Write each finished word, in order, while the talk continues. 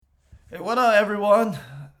Hey, what up, everyone?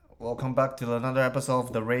 Welcome back to another episode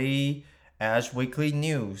of the Ray Ash Weekly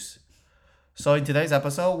News. So, in today's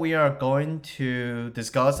episode, we are going to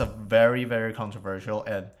discuss a very controversial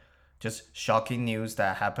and just shocking news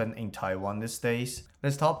that happened in Taiwan these days.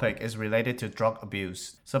 This topic is related to drug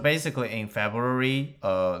abuse. So, basically, in February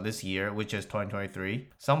this year, which is 2023,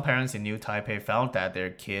 some parents in New Taipei found that their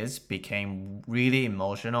kids became really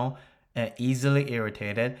emotional and easily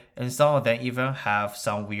irritated, and some of them even have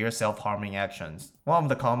some weird self-harming actions. One of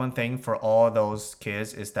the common things for all those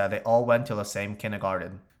kids is that they all went to the same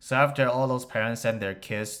kindergarten. So after all those parents sent their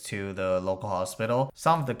kids to the local hospital,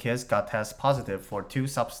 some of the kids got tested positive for two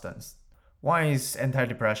substances. One is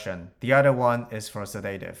antidepressant, the other one is for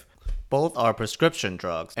sedative. Both are prescription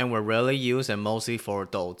drugs and were rarely used and mostly for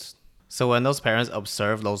adults. So when those parents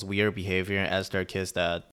observe those weird behavior and ask their kids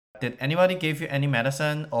that, did anybody give you any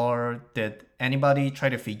medicine or did anybody try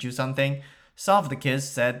to feed you something? Some of the kids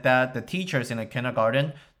said that the teachers in the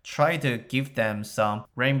kindergarten try to give them some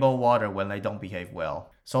rainbow water when they don't behave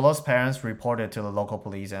well. So those parents reported to the local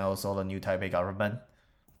police and also the New Taipei government.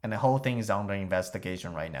 And the whole thing is under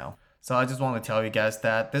investigation right now. So I just want to tell you guys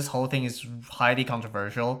that this whole thing is highly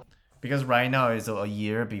controversial because right now is a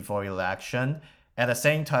year before election. At the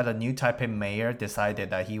same time, the New Taipei mayor decided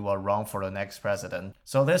that he will run for the next president.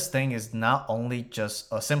 So this thing is not only just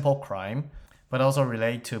a simple crime, but also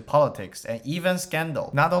related to politics and even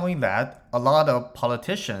scandal. Not only that, a lot of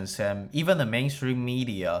politicians and even the mainstream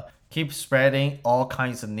media keep spreading all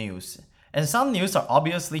kinds of news. And some news are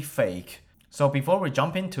obviously fake. So before we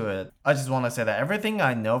jump into it, I just want to say that everything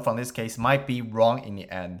I know from this case might be wrong in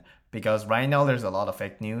the end. Because right now there's a lot of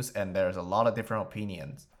fake news and there's a lot of different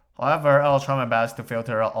opinions. However, I'll try my best to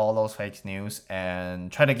filter out all those fake news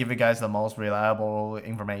and try to give you guys the most reliable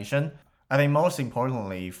information. I think most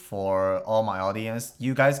importantly for all my audience,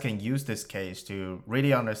 you guys can use this case to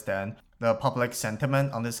really understand the public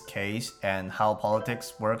sentiment on this case and how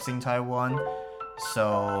politics works in Taiwan.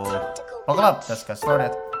 So, buckle up, let's get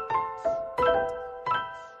started.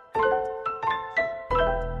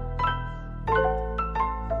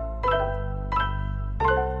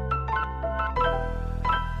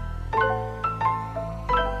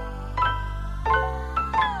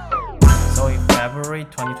 So in February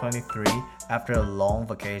 2023, after a long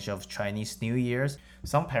vacation of Chinese New Year's,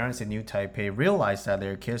 some parents in New Taipei realized that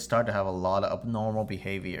their kids started to have a lot of abnormal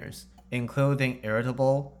behaviors, including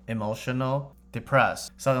irritable, emotional,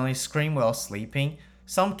 depressed, suddenly scream while sleeping.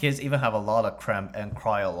 Some kids even have a lot of cramp and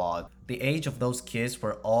cry a lot. The age of those kids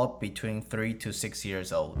were all between 3 to 6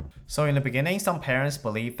 years old. So in the beginning, some parents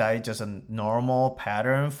believed that it's just a normal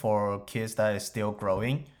pattern for kids that is still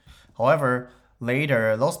growing. However,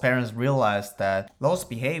 later, those parents realized that those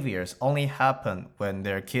behaviors only happen when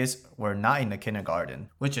their kids were not in the kindergarten,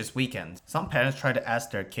 which is weekends. Some parents try to ask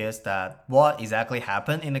their kids that what exactly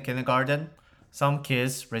happened in the kindergarten. Some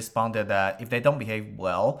kids responded that if they don't behave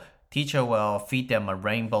well, teacher will feed them a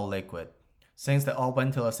rainbow liquid. Since they all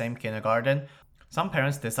went to the same kindergarten, some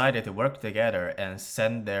parents decided to work together and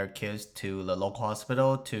send their kids to the local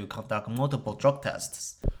hospital to conduct multiple drug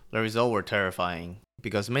tests. The results were terrifying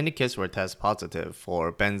because many kids were tested positive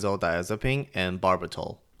for benzodiazepine and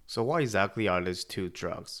barbital. So what exactly are these two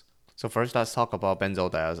drugs? So first let's talk about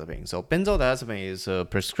benzodiazepine. So benzodiazepine is a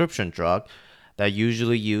prescription drug that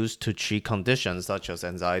usually used to treat conditions such as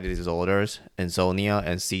anxiety disorders, insomnia,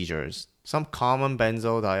 and seizures. Some common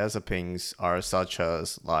benzodiazepines are such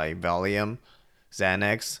as like Valium,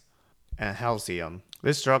 Xanax, and Halcium.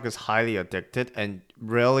 This drug is highly addictive and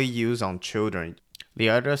rarely used on children. The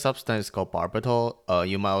other substance is called barbital.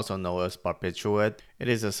 You might also know as barbiturate. It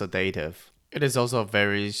is a sedative. It is also a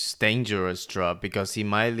very dangerous drug because it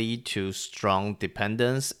might lead to strong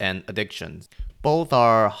dependence and addiction. Both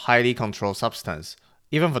are highly controlled substances.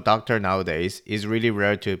 Even for doctors nowadays, it's really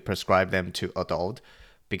rare to prescribe them to adults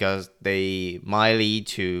because they might lead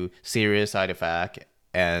to serious side effects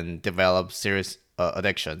and develop serious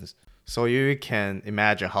addictions. So you can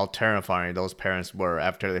imagine how terrifying those parents were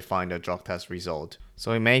after they find the drug test result.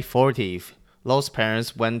 So on May 14th, those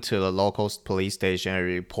parents went to the local police station and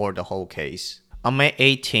reported the whole case. On May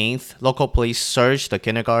 18th, local police searched the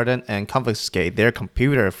kindergarten and confiscated their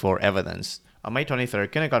computer for evidence. On May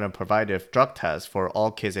 23rd, kindergarten provided drug tests for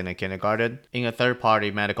all kids in the kindergarten in a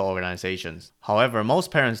third-party medical organization. However,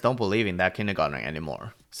 most parents don't believe in that kindergarten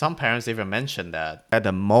anymore. Some parents even mentioned that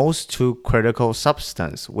the most two critical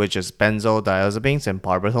substances, which is benzodiazepines and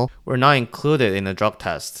barbital, were not included in the drug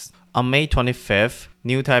tests. On May 25th,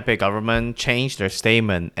 New Taipei government changed their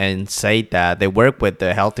statement and said that they worked with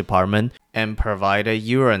the health department and provided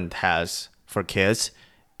urine tests for kids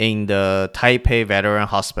in the Taipei Veteran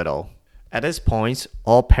Hospital. At this point,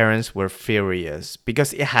 all parents were furious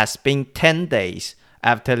because it has been 10 days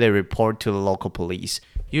after they report to the local police.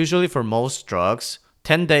 Usually for most drugs,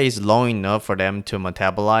 10 days is long enough for them to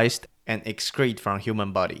metabolize and excrete from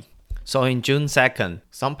human body. So in June 2nd,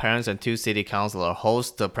 some parents and 2 city councilors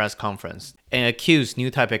host a press conference and accuse New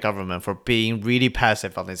Taipei government for being really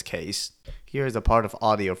passive on this case. Here is a part of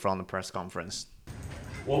audio from the press conference.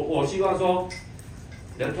 我希望说，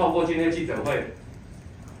能透过今天记者会，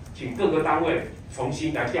请各个单位重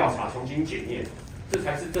新来调查、重新检验，这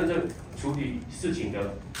才是真正处理事情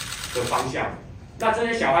的方向。那这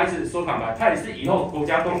些小孩子说坦白，他也是以后国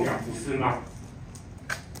家栋梁，不是吗？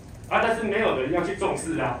但是没有人要去重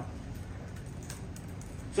视啊。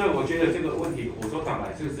所以我觉得这个问题，我说坦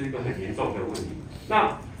白，这是一个很严重的问题。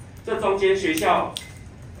那这中间学校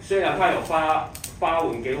虽然他有发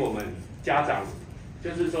文给我们家长，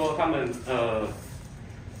就是说他们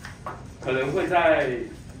可能会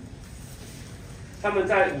他们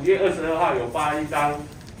在5月22号有发一张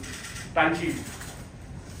单据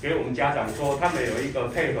给我们家长，说他们有一个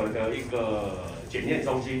配合的一个检验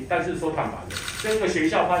中心，但是说坦白的，这个学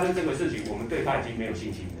校发生这个事情，我们对他已经没有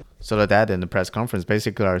信心了。So the dad in the press conference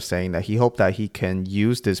basically are saying that he hoped that he can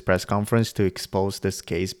use this press conference to expose this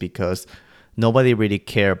case because nobody really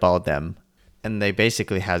care about them. And they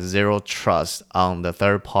basically had zero trust on the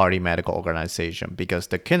third-party medical organization because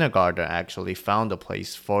the kindergarten actually found a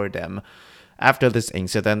place for them. After this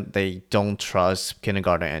incident, they don't trust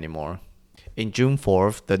kindergarten anymore. In June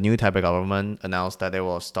 4th, the New Taipei government announced that they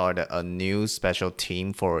will start a new special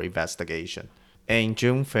team for investigation. And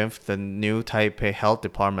June 5th, the New Taipei Health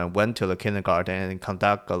Department went to the kindergarten and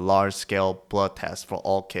conducted a large-scale blood test for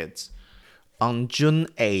all kids. On June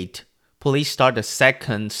 8th, police started a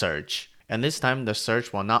second search. And this time, the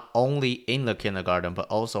search was not only in the kindergarten, but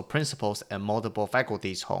also principals and multiple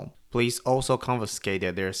faculties' home. Police also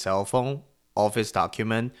confiscated their cell phone, office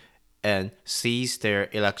document, and seized their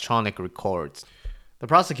electronic records. The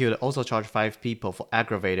prosecutor also charged 5 people for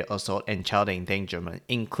aggravated assault and child endangerment,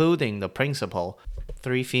 including the principal,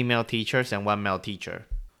 3 female teachers, and 1 male teacher.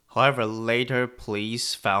 However, later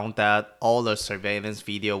police found that all the surveillance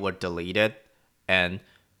video were deleted and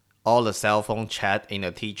all the cell phone chat in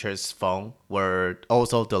the teacher's phone were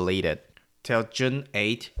also deleted. Till June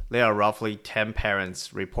 8, there are roughly 10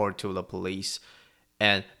 parents report to the police.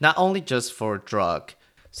 And not only just for drug,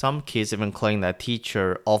 some kids even claim that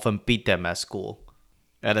teacher often beat them at school.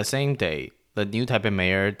 At the same day, the New Taipei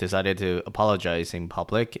mayor decided to apologize in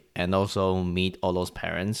public and also meet all those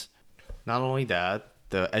parents. Not only that,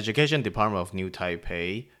 the education department of New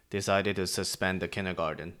Taipei decided to suspend the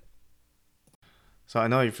kindergarten. So I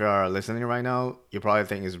know if you are listening right now, you probably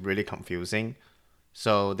think it's really confusing.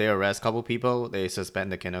 So they arrest a couple people, they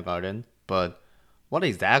suspend the kindergarten, but what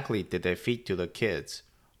exactly did they feed to the kids?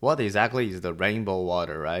 What exactly is the rainbow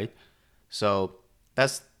water, right? So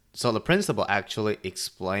the principal actually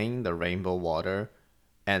explained the rainbow water,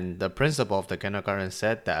 and the principal of the kindergarten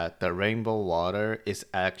said that the rainbow water is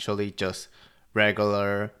actually just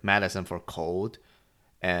regular medicine for cold,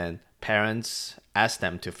 and parents asked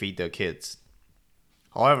them to feed their kids.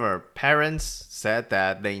 However, parents said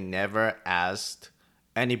that they never asked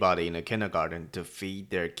anybody in the kindergarten to feed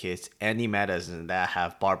their kids any medicine that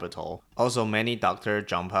have barbital. Also, many doctors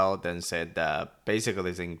jump out and said that basically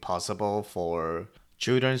it's impossible for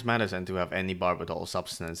children's medicine to have any barbital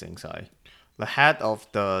substance inside. The head of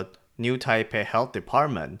the New Taipei Health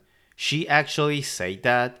Department, she actually said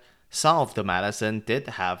that some of the medicine did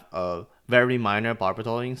have a very minor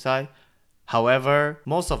barbital inside. However,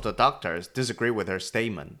 most of the doctors disagree with her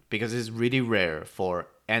statement because it's really rare for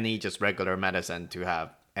any just regular medicine to have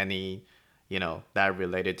any, that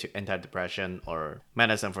related to antidepressant or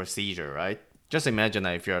medicine for seizure, right? Just imagine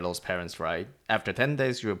that if you're those parents, right? After 10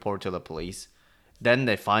 days, you report to the police. Then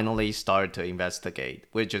they finally start to investigate,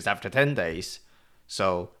 which is after 10 days.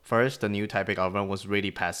 So first, the New Taipei government was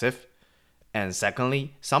really passive. And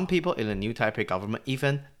secondly, some people in the New Taipei government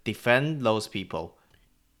even defend those people.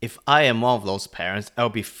 If I am one of those parents, I'll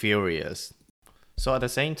be furious. So at the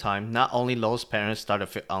same time, not only those parents started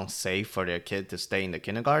to feel unsafe for their kid to stay in the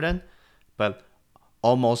kindergarten, but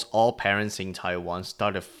almost all parents in Taiwan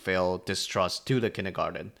started to feel distrust to the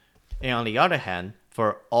kindergarten. And on the other hand,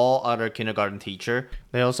 for all other kindergarten teachers,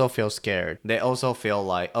 they also feel scared. They also feel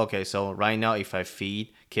like, okay, so right now if I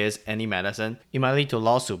feed kids any medicine, it might lead to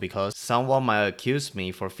lawsuit because someone might accuse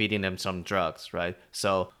me for feeding them some drugs, right?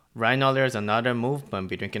 So right now there's another movement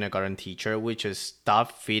between kindergarten teachers, which is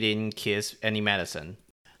stop feeding kids any medicine.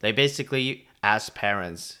 They basically ask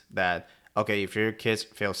parents that, okay, if your kids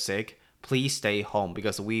feel sick, please stay home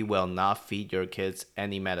because we will not feed your kids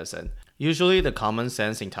any medicine. Usually the common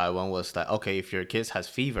sense in Taiwan was that, okay, if your kid has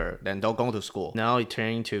fever, then don't go to school. Now it's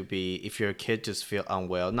turning to be, if your kid just feel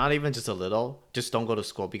unwell, not even just a little, just don't go to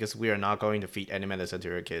school because we are not going to feed any medicine to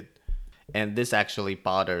your kid. And this actually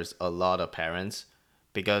bothers a lot of parents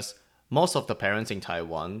because most of the parents in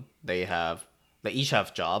Taiwan, they each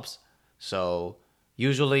have jobs. So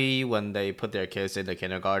usually when they put their kids in the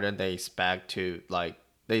kindergarten, they expect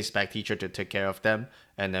teacher to take care of them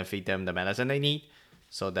and then feed them the medicine they need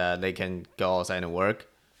so that they can go outside and work.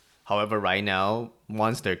 However, right now,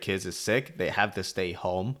 once their kids is sick, they have to stay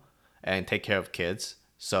home and take care of kids.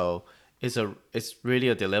 So it's really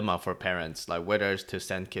a dilemma for parents, like whether to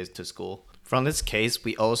send kids to school. From this case,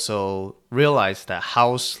 we also realized that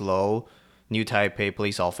how slow New Taipei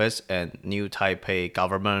Police Office and New Taipei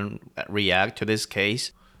government react to this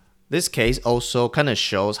case. This case also kind of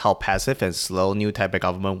shows how passive and slow New Taipei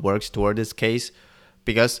government works toward this case,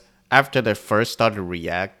 because after they first started to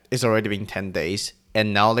react, it's already been 10 days,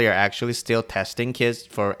 and now they are actually still testing kids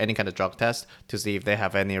for any kind of drug test to see if they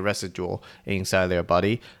have any residual inside their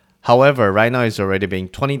body. However, right now it's already been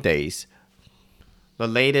 20 days. The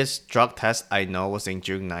latest drug test I know was in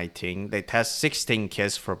June 19. They test 16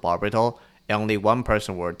 kids for barbital, and only one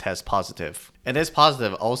person will test positive. And this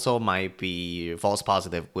positive also might be false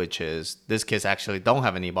positive, which is this kids actually don't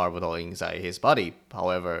have any barbital inside his body.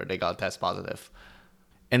 However, they got test positive.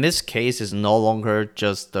 And this case is no longer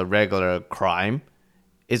just the regular crime.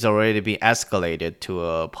 It's already been escalated to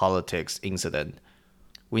a politics incident.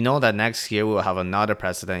 We know that next year we will have another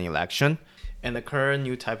president election, and the current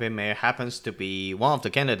New Taipei mayor happens to be one of the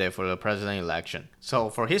candidates for the president election. So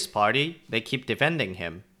for his party, they keep defending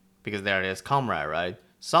him because they're his comrade, right?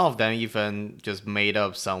 Some of them even just made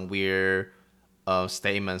up some weird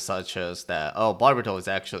statements such as that, oh, barbital is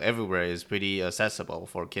actually everywhere, is pretty accessible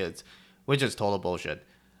for kids, which is total bullshit.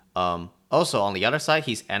 Also, on the other side,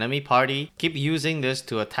 his enemy party keep using this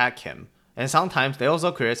to attack him. And sometimes they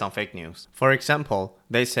also create some fake news. For example,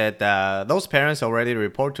 they said that those parents already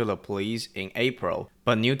report to the police in April,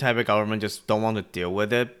 but New Taipei government just don't want to deal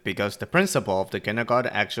with it because the principal of the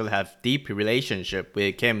kindergarten actually have deep relationship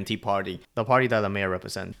with KMT party, the party that the mayor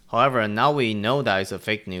represents. However, now we know that it's a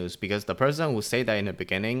fake news because the person who said that in the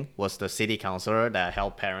beginning was the city councilor that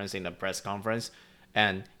helped parents in the press conference,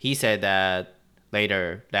 and he said that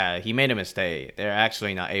later that he made a mistake. They're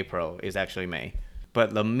actually not April, it's actually May.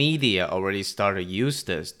 But the media already started to use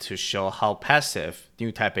this to show how passive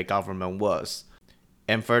New Taipei government was,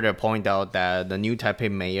 and further point out that the New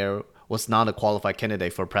Taipei mayor was not a qualified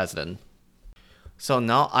candidate for president. So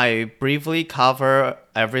now I briefly cover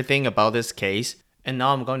everything about this case, and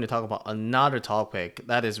now I'm going to talk about another topic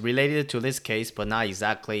that is related to this case but not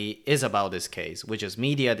exactly is about this case, which is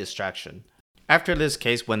media distraction. After this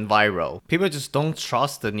case went viral, people just don't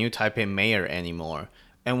trust the New Taipei mayor anymore.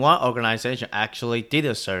 And one organization actually did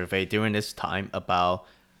a survey during this time about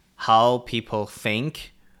how people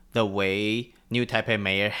think the way New Taipei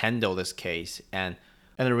mayor handled this case. And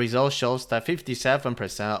the result shows that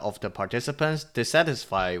 57% of the participants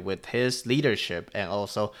dissatisfied with his leadership and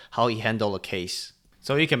also how he handled the case.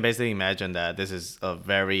 So you can basically imagine that this is a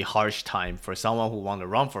very harsh time for someone who wants to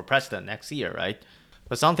run for president next year, right?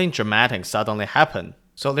 But something dramatic suddenly happened.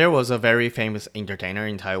 So there was a very famous entertainer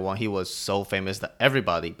in Taiwan. He was so famous that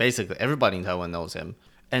basically everybody in Taiwan knows him.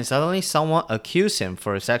 And suddenly someone accused him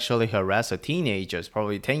for sexually harassing teenagers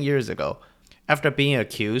probably 10 years ago. After being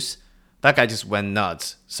accused, that guy just went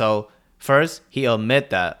nuts. So first, he admitted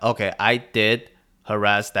that, okay, I did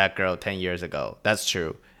harass that girl 10 years ago. That's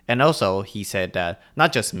true. And also, he said that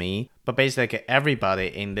not just me, but basically everybody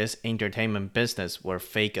in this entertainment business were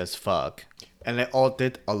fake as fuck. And they all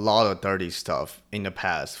did a lot of dirty stuff in the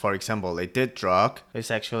past. For example, they did drug, they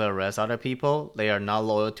sexually arrest other people, they are not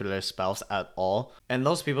loyal to their spouse at all. And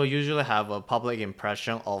those people usually have a public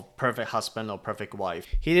impression of perfect husband or perfect wife.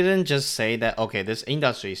 He didn't just say that, okay, this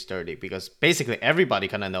industry is dirty, because basically everybody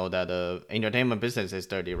kind of know that the entertainment business is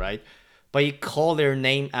dirty, right? But he called their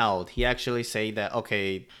name out. He actually said that,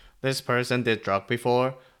 okay, this person did drug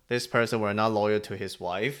before, this person were not loyal to his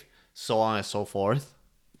wife, so on and so forth.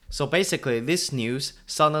 So basically, this news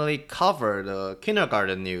suddenly covered the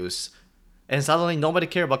kindergarten news. And suddenly nobody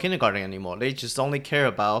cared about kindergarten anymore. They just only care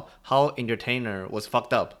about how entertainer was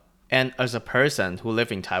fucked up. And as a person who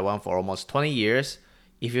lived in Taiwan for almost 20 years,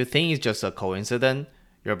 if you think it's just a coincidence,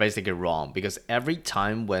 you're basically wrong. Because every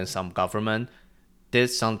time when some government did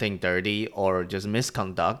something dirty or just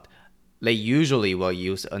misconduct, they usually will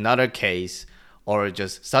use another case, or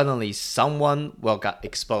just suddenly someone will get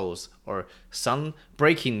exposed or some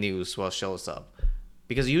breaking news will shows up.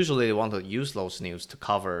 because usually they want to use those news to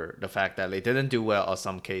cover the fact that they didn't do well on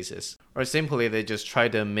some cases, or simply they just try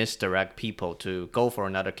to misdirect people to go for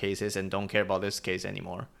another cases and don't care about this case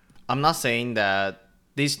anymore. I'm not saying that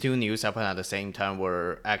these two news happen at the same time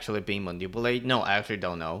were actually being manipulated. No, I actually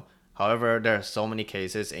don't know. However, there are so many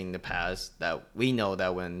cases in the past that we know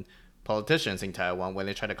that when politicians in Taiwan, when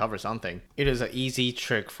they try to cover something, it is an easy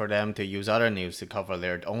trick for them to use other news to cover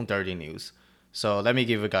their own dirty news. So let me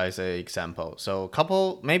give you guys an example. So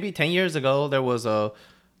maybe 10 years ago, there was a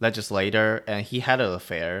legislator and he had an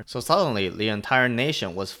affair. So suddenly the entire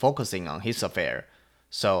nation was focusing on his affair.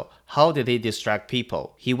 So how did he distract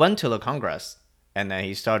people? He went to the Congress and then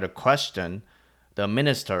he started to question the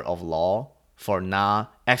Minister of Law for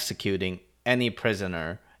not executing any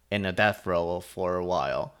prisoner in a death row for a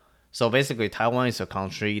while. So basically, Taiwan is a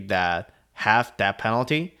country that have death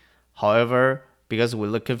penalty. However, because we're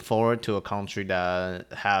looking forward to a country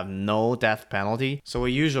that have no death penalty, so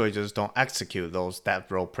we usually just don't execute those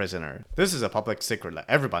death row prisoners. This is a public secret, like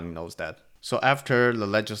everybody knows that. So after the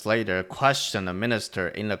legislator questioned the minister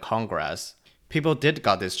in the Congress, people did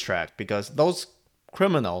got distracted because those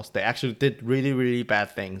criminals, they actually did really, really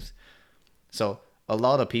bad things. So a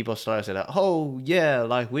lot of people started saying, oh yeah,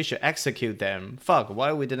 like we should execute them. Fuck,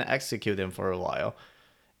 why we didn't execute them for a while?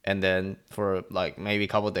 And then for like maybe a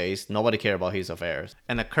couple of days, nobody cared about his affairs.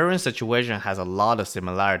 And the current situation has a lot of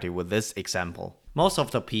similarity with this example. Most of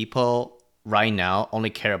the people right now only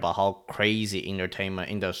care about how crazy entertainment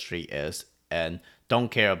industry is and don't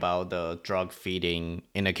care about the drug feeding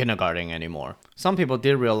in the kindergarten anymore. Some people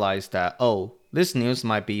did realize that, oh, this news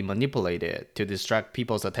might be manipulated to distract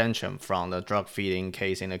people's attention from the drug feeding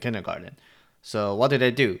case in the kindergarten. So what did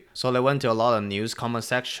they do? So they went to a lot of news comment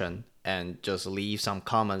section and just leave some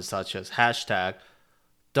comments such as hashtag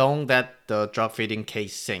don't let the drug feeding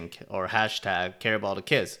case sink or hashtag care about the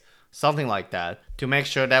kids, something like that, to make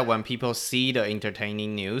sure that when people see the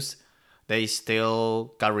entertaining news, they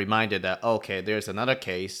still got reminded that, okay, there's another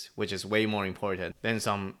case which is way more important than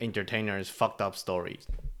some entertainers fucked up stories.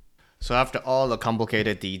 So after all the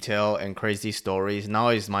complicated detail and crazy stories, now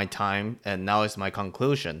is my time and now is my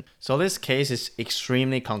conclusion. So this case is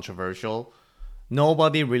extremely controversial.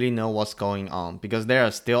 Nobody really knows what's going on because they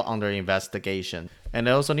are still under investigation. And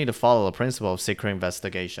they also need to follow the principle of secret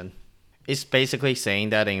investigation. It's basically saying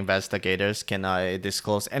that the investigators cannot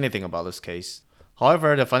disclose anything about this case.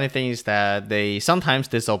 However, the funny thing is that they sometimes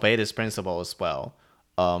disobey this principle as well.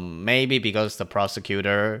 Maybe because the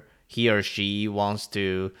prosecutor, he or she wants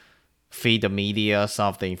to feed the media some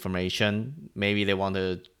of the information. Maybe they want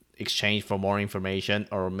to exchange for more information,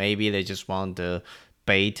 or maybe they just want to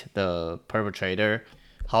bait the perpetrator.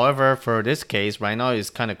 However, for this case, right now it's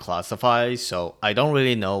kind of classified, so I don't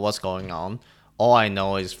really know what's going on. All I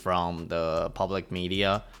know is from the public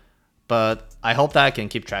media. But I hope that I can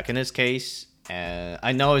keep tracking this case. And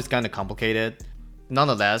I know it's kind of complicated.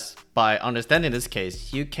 Nonetheless, by understanding this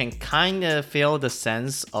case, you can kind of feel the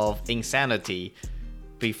sense of insanity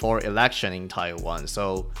before election in Taiwan.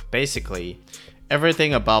 So basically,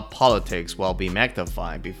 everything about politics will be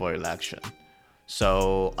magnified before election.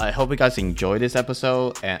 So I hope you guys enjoyed this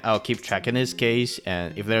episode, and I'll keep tracking this case,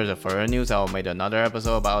 and if there's a further news, I'll make another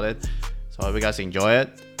episode about it. So I hope you guys enjoy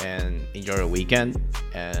it and enjoy your weekend,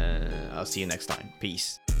 and I'll see you next time.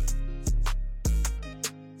 Peace.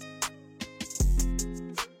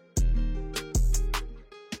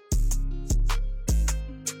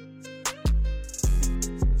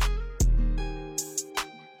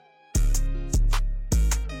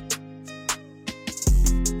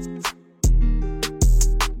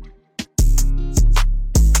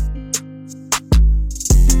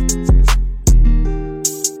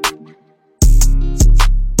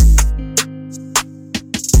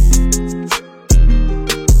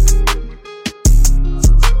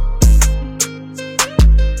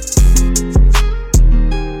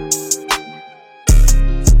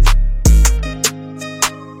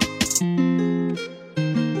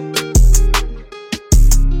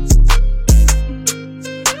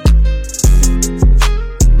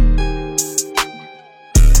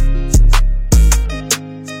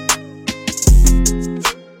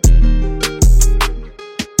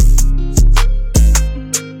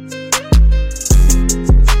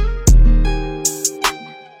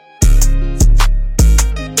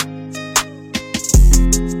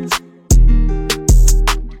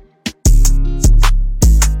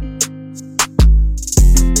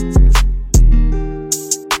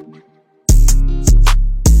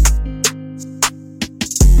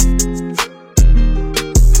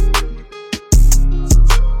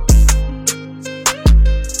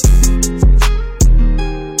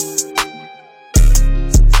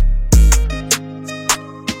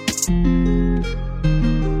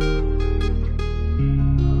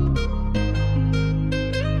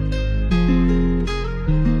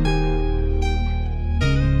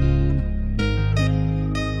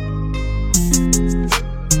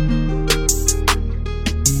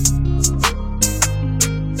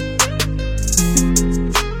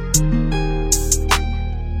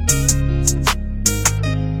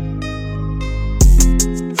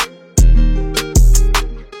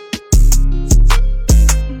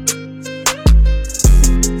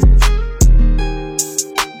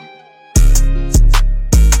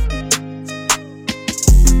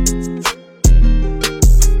 拜。